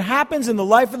 and it happens in the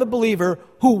life of the believer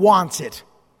who wants it.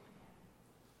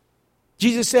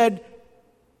 Jesus said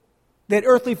that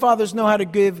earthly fathers know how to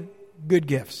give good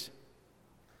gifts.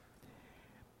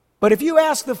 But if you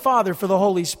ask the Father for the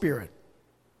Holy Spirit,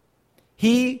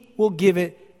 He will give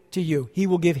it to you. He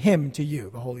will give Him to you,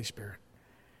 the Holy Spirit.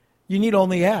 You need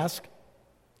only ask.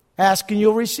 Ask and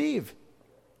you'll receive.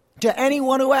 To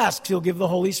anyone who asks, He'll give the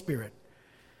Holy Spirit.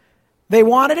 They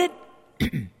wanted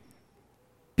it.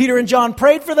 Peter and John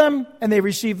prayed for them, and they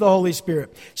received the Holy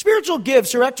Spirit. Spiritual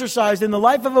gifts are exercised in the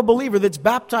life of a believer that's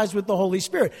baptized with the Holy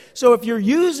Spirit. So if you're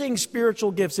using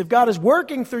spiritual gifts, if God is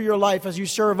working through your life as you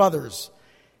serve others,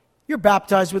 you're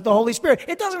baptized with the Holy Spirit.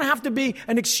 It doesn't have to be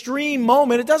an extreme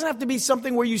moment. It doesn't have to be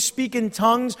something where you speak in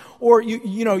tongues or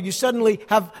you suddenly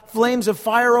have flames of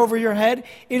fire over your head.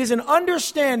 It is an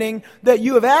understanding that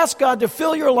you have asked God to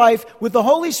fill your life with the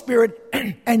Holy Spirit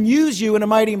and use you in a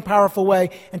mighty and powerful way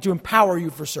and to empower you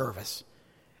for service.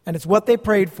 And it's what they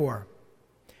prayed for.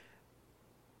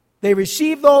 They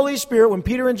received the Holy Spirit when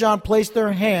Peter and John placed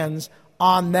their hands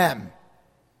on them.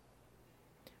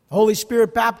 The Holy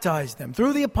Spirit baptized them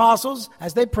through the apostles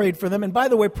as they prayed for them. And by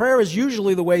the way, prayer is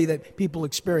usually the way that people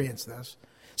experience this.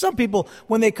 Some people,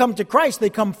 when they come to Christ, they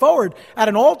come forward at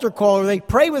an altar call or they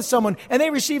pray with someone and they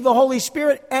receive the Holy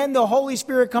Spirit and the Holy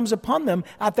Spirit comes upon them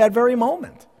at that very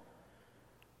moment.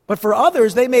 But for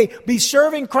others, they may be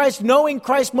serving Christ, knowing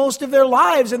Christ most of their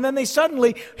lives, and then they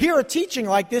suddenly hear a teaching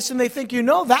like this and they think,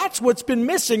 that's what's been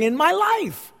missing in my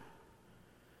life.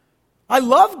 I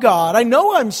love God. I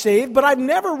know I'm saved, but I've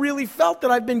never really felt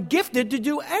that I've been gifted to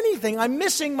do anything. I'm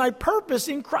missing my purpose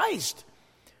in Christ.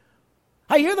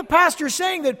 I hear the pastor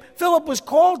saying that Philip was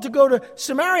called to go to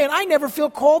Samaria, and I never feel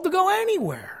called to go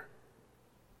anywhere.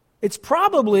 It's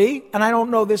probably, and I don't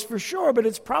know this for sure, but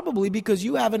it's probably because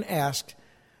you haven't asked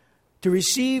to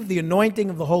receive the anointing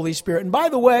of the Holy Spirit. And by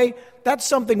the way, that's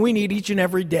something we need each and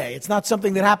every day. It's not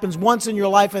something that happens once in your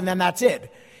life and then that's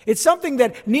it. It's something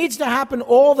that needs to happen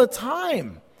all the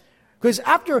time. Because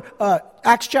after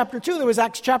Acts chapter 2, there was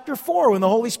Acts chapter 4 when the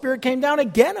Holy Spirit came down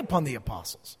again upon the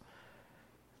apostles.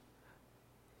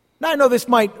 Now, I know this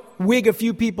might wig a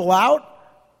few people out,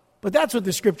 but that's what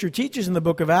the Scripture teaches in the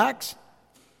book of Acts.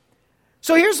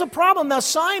 So here's the problem. Now,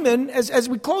 Simon, as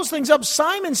we close things up,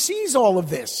 Simon sees all of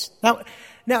this.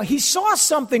 Now, he saw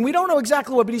something. We don't know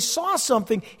exactly what, but he saw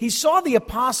something. He saw the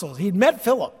apostles. He'd met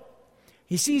Philip.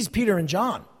 He sees Peter and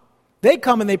John. They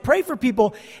come and they pray for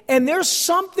people, and there's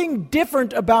something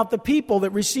different about the people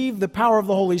that receive the power of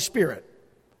the Holy Spirit.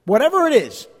 Whatever it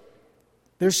is,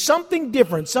 there's something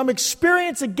different, some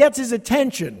experience that gets his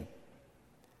attention.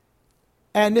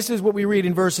 And this is what we read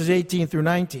in verses 18 through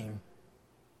 19.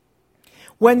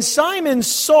 When Simon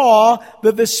saw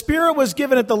that the Spirit was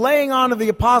given at the laying on of the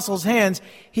apostles' hands,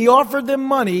 he offered them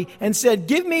money and said,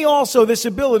 "Give me also this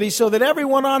ability so that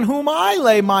everyone on whom I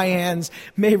lay my hands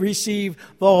may receive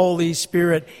the Holy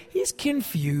Spirit." He's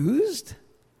confused,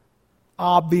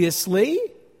 obviously.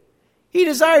 He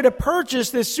desired to purchase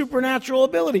this supernatural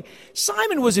ability.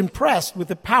 Simon was impressed with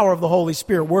the power of the Holy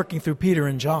Spirit working through Peter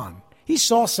and John. He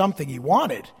saw something he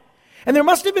wanted. And there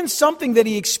must have been something that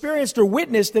he experienced or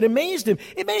witnessed that amazed him.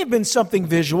 It may have been something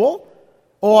visual,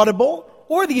 audible,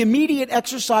 or the immediate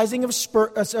exercising of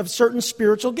certain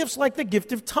spiritual gifts like the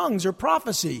gift of tongues or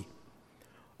prophecy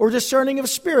or discerning of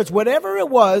spirits. Whatever it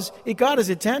was, it got his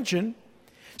attention.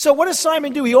 So what does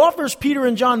Simon do? He offers Peter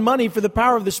and John money for the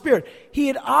power of the Spirit. He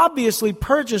had obviously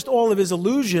purchased all of his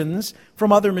illusions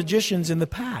from other magicians in the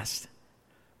past.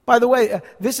 By the way,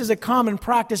 this is a common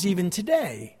practice even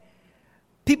today.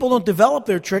 People don't develop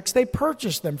their tricks, they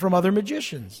purchase them from other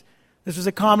magicians. This was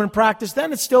a common practice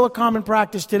then, it's still a common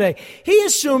practice today. He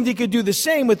assumed he could do the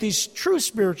same with these true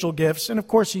spiritual gifts, and of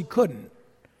course he couldn't.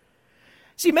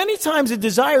 See, many times the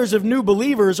desires of new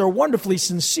believers are wonderfully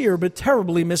sincere, but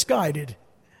terribly misguided.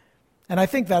 And I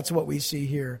think that's what we see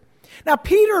here. Now,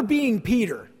 Peter being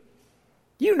Peter,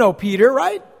 you know Peter,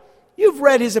 right? You've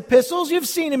read his epistles, you've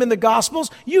seen him in the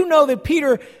Gospels. You know that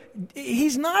Peter,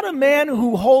 he's not a man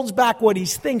who holds back what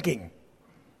he's thinking.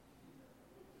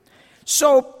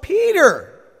 So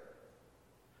Peter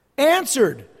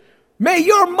answered, "May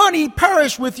your money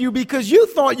perish with you because you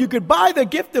thought you could buy the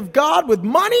gift of God with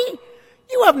money?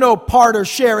 You have no part or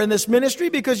share in this ministry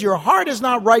because your heart is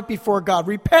not right before God.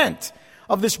 Repent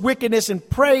of this wickedness and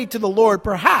pray to the Lord.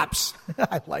 Perhaps,"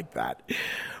 I like that,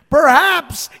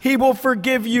 "perhaps he will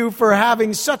forgive you for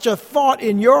having such a thought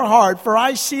in your heart, for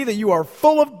I see that you are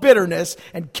full of bitterness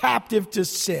and captive to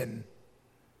sin."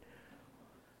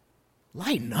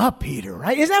 Lighten up, Peter,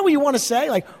 right? Is that what you want to say?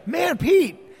 Like, man,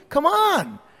 Pete, come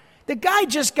on. The guy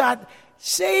just got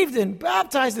saved and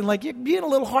baptized and like, you're being a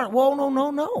little hard. Well,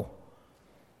 no.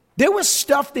 There was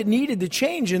stuff that needed to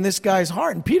change in this guy's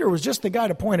heart, and Peter was just the guy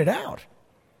to point it out.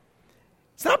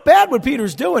 It's not bad what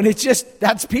Peter's doing. It's just,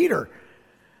 that's Peter.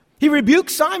 He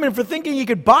rebuked Simon for thinking he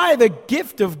could buy the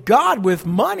gift of God with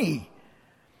money.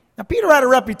 Now, Peter had a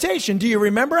reputation. Do you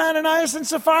remember Ananias and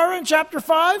Sapphira in chapter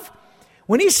 5?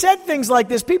 When he said things like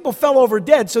this, people fell over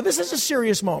dead. So this is a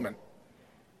serious moment.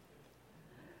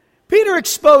 Peter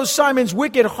exposed Simon's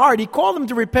wicked heart. He called him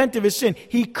to repent of his sin.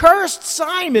 He cursed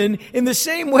Simon in the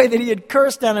same way that he had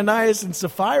cursed Ananias and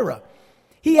Sapphira.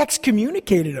 He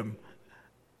excommunicated him.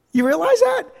 You realize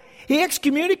that? He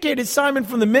excommunicated Simon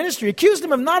from the ministry, accused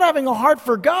him of not having a heart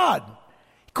for God.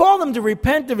 He called him to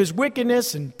repent of his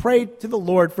wickedness and prayed to the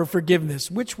Lord for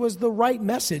forgiveness, which was the right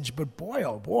message. But boy,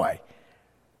 oh boy,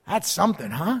 that's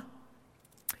something, huh?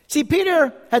 See,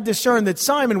 Peter had discerned that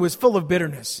Simon was full of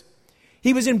bitterness.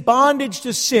 He was in bondage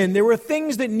to sin. There were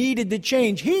things that needed to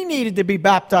change. He needed to be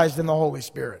baptized in the Holy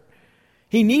Spirit.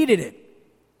 He needed it.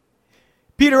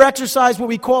 Peter exercised what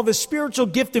we call the spiritual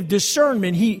gift of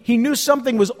discernment. He knew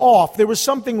something was off. There was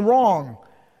something wrong.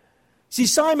 See,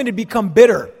 Simon had become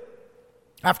bitter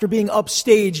after being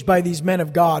upstaged by these men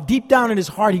of God. Deep down in his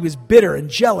heart, he was bitter and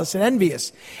jealous and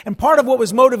envious. And part of what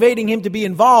was motivating him to be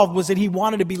involved was that he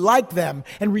wanted to be like them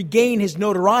and regain his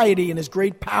notoriety and his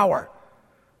great power.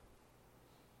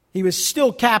 He was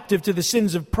still captive to the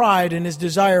sins of pride and his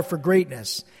desire for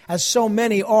greatness, as so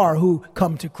many are who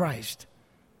come to Christ.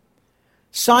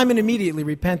 Simon immediately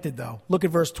repented, though. Look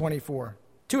at verse 24.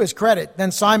 To his credit,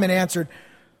 then Simon answered,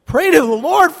 "Pray to the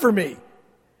Lord for me,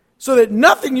 so that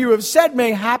nothing you have said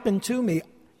may happen to me."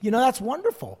 You know, that's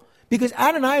wonderful, because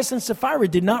Ananias and Sapphira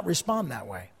did not respond that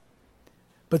way.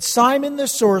 But Simon the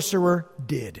sorcerer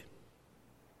did.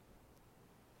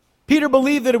 Peter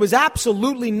believed that it was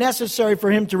absolutely necessary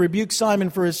for him to rebuke Simon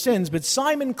for his sins, but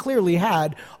Simon clearly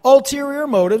had ulterior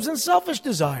motives and selfish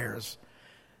desires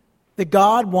that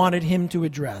God wanted him to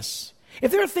address.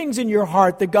 If there are things in your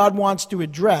heart that God wants to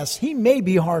address, he may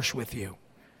be harsh with you,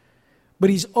 but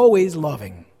he's always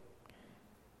loving.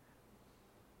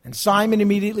 And Simon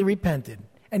immediately repented,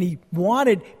 and he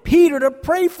wanted Peter to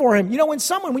pray for him. You know, when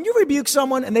you rebuke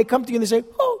someone and they come to you and they say,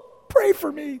 "Oh, pray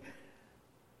for me,"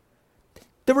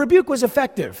 the rebuke was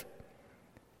effective.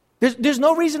 There's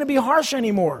no reason to be harsh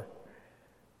anymore.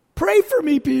 Pray for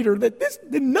me, Peter,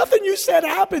 that nothing you said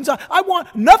happens. I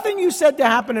want nothing you said to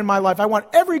happen in my life. I want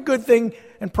every good thing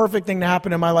and perfect thing to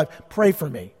happen in my life. Pray for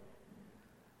me.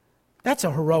 That's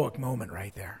a heroic moment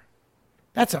right there.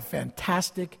 That's a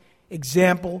fantastic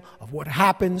example of what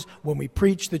happens when we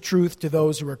preach the truth to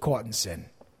those who are caught in sin.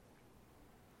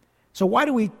 So why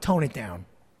do we tone it down?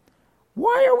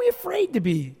 Why are we afraid to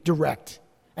be direct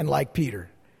and like Peter?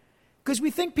 Because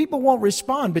we think people won't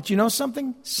respond. But you know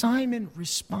something? Simon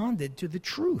responded to the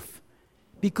truth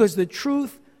because the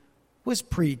truth was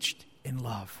preached in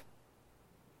love.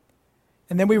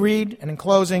 And then we read, and in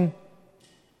closing,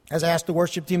 as I asked the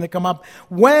worship team to come up,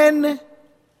 when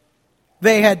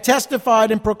they had testified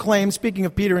and proclaimed, speaking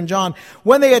of Peter and John,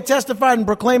 when they had testified and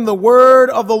proclaimed the word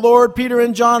of the Lord, Peter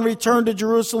and John returned to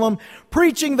Jerusalem,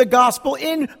 preaching the gospel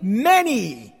in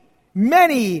many,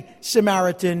 many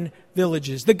Samaritan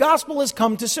villages. The gospel has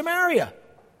come to Samaria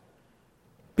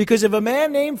because of a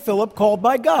man named Philip, called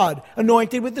by God,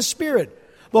 anointed with the Spirit.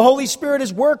 The Holy Spirit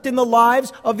has worked in the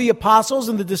lives of the apostles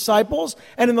and the disciples,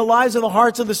 and in the lives of the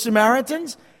hearts of the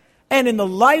Samaritans, and in the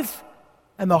life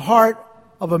and the heart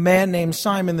of a man named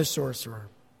Simon the sorcerer.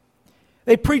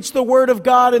 They preached the word of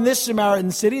God in this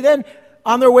Samaritan city. Then,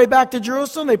 on their way back to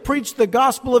Jerusalem, they preached the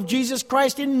gospel of Jesus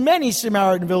Christ in many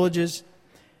Samaritan villages.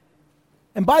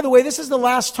 And by the way, this is the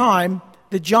last time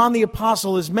that John the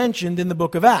Apostle is mentioned in the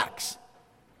book of Acts.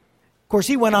 Of course,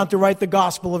 he went on to write the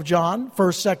Gospel of John,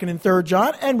 1st, 2nd, and 3rd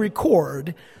John, and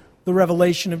record the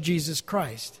revelation of Jesus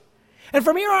Christ. And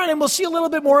from here on in, we'll see a little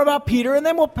bit more about Peter, and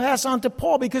then we'll pass on to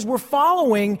Paul, because we're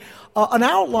following an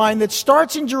outline that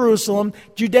starts in Jerusalem,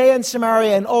 Judea and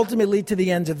Samaria, and ultimately to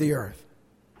the ends of the earth.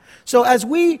 So as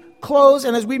we close,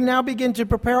 and as we now begin to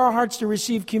prepare our hearts to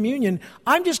receive communion,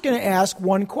 I'm just going to ask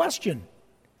one question.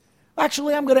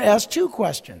 Actually, I'm going to ask two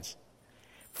questions.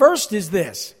 First is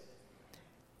this.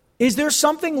 Is there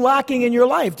something lacking in your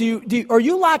life? Are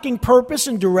you lacking purpose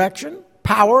and direction,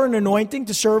 power and anointing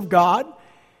to serve God?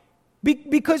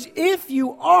 Because if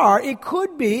you are,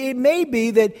 it may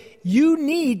be that you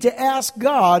need to ask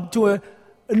God to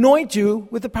anoint you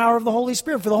with the power of the Holy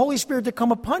Spirit, for the Holy Spirit to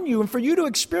come upon you and for you to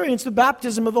experience the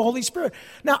baptism of the Holy Spirit.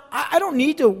 Now, I don't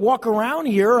need to walk around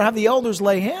here or have the elders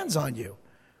lay hands on you.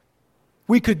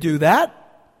 We could do that.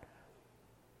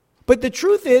 But the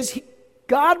truth is,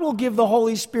 God will give the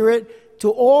Holy Spirit to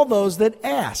all those that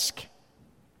ask.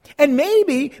 And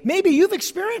maybe you've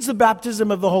experienced the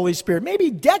baptism of the Holy Spirit, maybe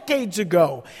decades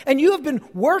ago, and you have been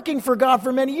working for God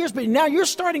for many years, but now you're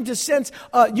starting to sense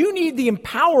you need the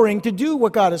empowering to do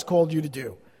what God has called you to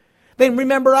do. Then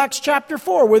remember Acts chapter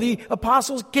 4, where the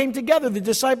apostles came together, the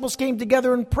disciples came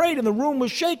together and prayed, and the room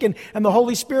was shaken, and the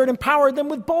Holy Spirit empowered them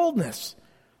with boldness.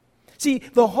 See,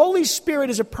 the Holy Spirit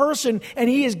is a person, and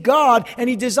He is God, and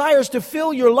He desires to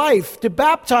fill your life, to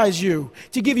baptize you,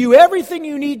 to give you everything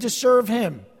you need to serve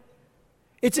Him.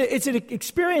 It's an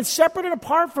experience separate and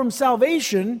apart from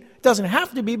salvation. It doesn't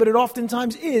have to be, but it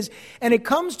oftentimes is. And it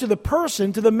comes to the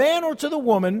person, to the man or to the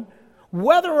woman,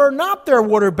 whether or not they're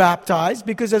water baptized,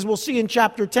 because as we'll see in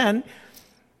chapter 10,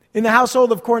 in the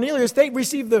household of Cornelius, they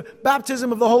receive the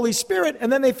baptism of the Holy Spirit,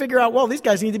 and then they figure out, well, these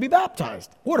guys need to be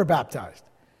baptized, water baptized.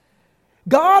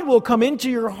 God will come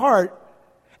into your heart,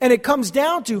 and it comes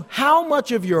down to how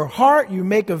much of your heart you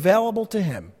make available to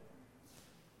Him.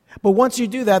 But once you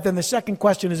do that, then the second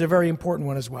question is a very important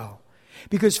one as well.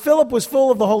 Because Philip was full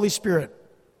of the Holy Spirit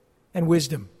and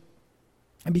wisdom.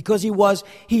 And because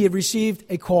he had received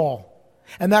a call.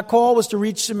 And that call was to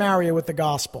reach Samaria with the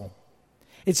gospel.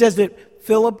 It says that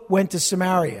Philip went to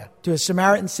Samaria, to a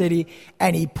Samaritan city,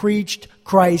 and he preached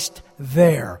Christ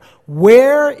there.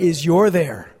 Where is your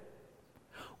there?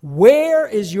 Where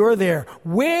is your there?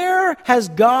 Where has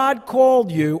God called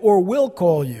you or will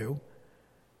call you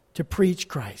to preach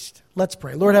Christ? Let's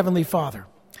pray. Lord Heavenly Father,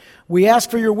 we ask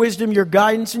for your wisdom, your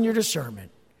guidance, and your discernment,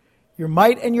 your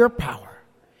might and your power.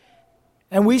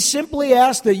 And we simply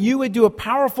ask that you would do a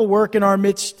powerful work in our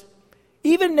midst.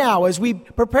 Even now, as we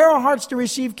prepare our hearts to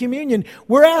receive communion,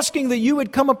 we're asking that you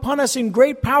would come upon us in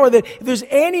great power, that if there's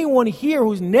anyone here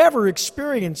who's never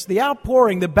experienced the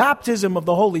outpouring, the baptism of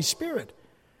the Holy Spirit,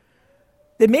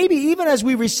 that maybe even as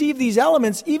we receive these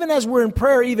elements, even as we're in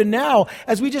prayer, even now,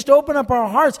 as we just open up our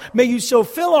hearts, may you so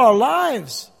fill our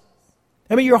lives.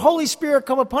 And may your Holy Spirit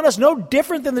come upon us, no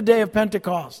different than the day of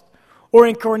Pentecost, or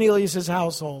in Cornelius'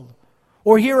 household,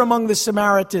 or here among the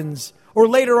Samaritans, or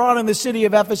later on in the city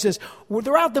of Ephesus.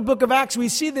 Throughout the book of Acts, we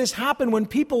see this happen when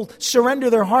people surrender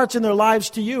their hearts and their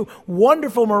lives to you.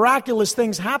 Wonderful, miraculous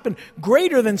things happen,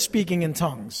 greater than speaking in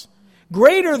tongues,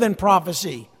 greater than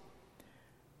prophecy.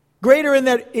 Greater in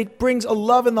that it brings a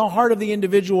love in the heart of the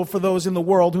individual for those in the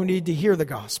world who need to hear the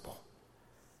gospel.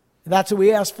 And that's what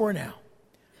we ask for now.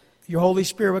 Your Holy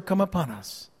Spirit would come upon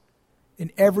us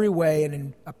in every way and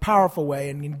in a powerful way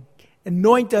and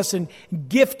anoint us and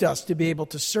gift us to be able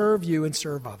to serve you and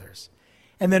serve others.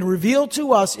 And then reveal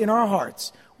to us in our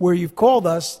hearts where you've called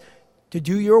us to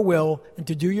do your will and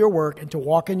to do your work and to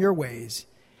walk in your ways.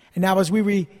 And now as we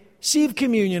receive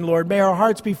communion, Lord, may our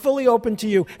hearts be fully open to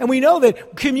you. And we know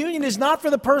that communion is not for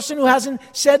the person who hasn't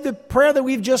said the prayer that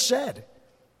we've just said.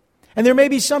 And there may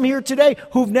be some here today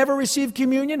who've never received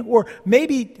communion or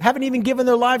maybe haven't even given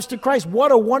their lives to Christ.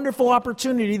 What a wonderful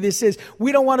opportunity this is.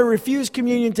 We don't want to refuse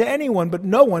communion to anyone, but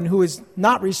no one who has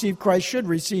not received Christ should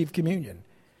receive communion.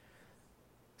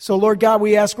 So, Lord God,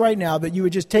 we ask right now that you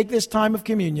would just take this time of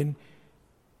communion,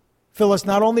 fill us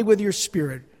not only with your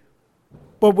Spirit,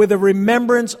 but with a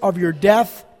remembrance of your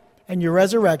death and your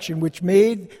resurrection, which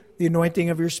made the anointing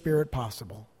of your Spirit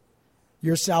possible,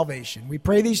 your salvation. We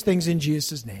pray these things in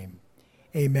Jesus' name.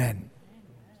 Amen.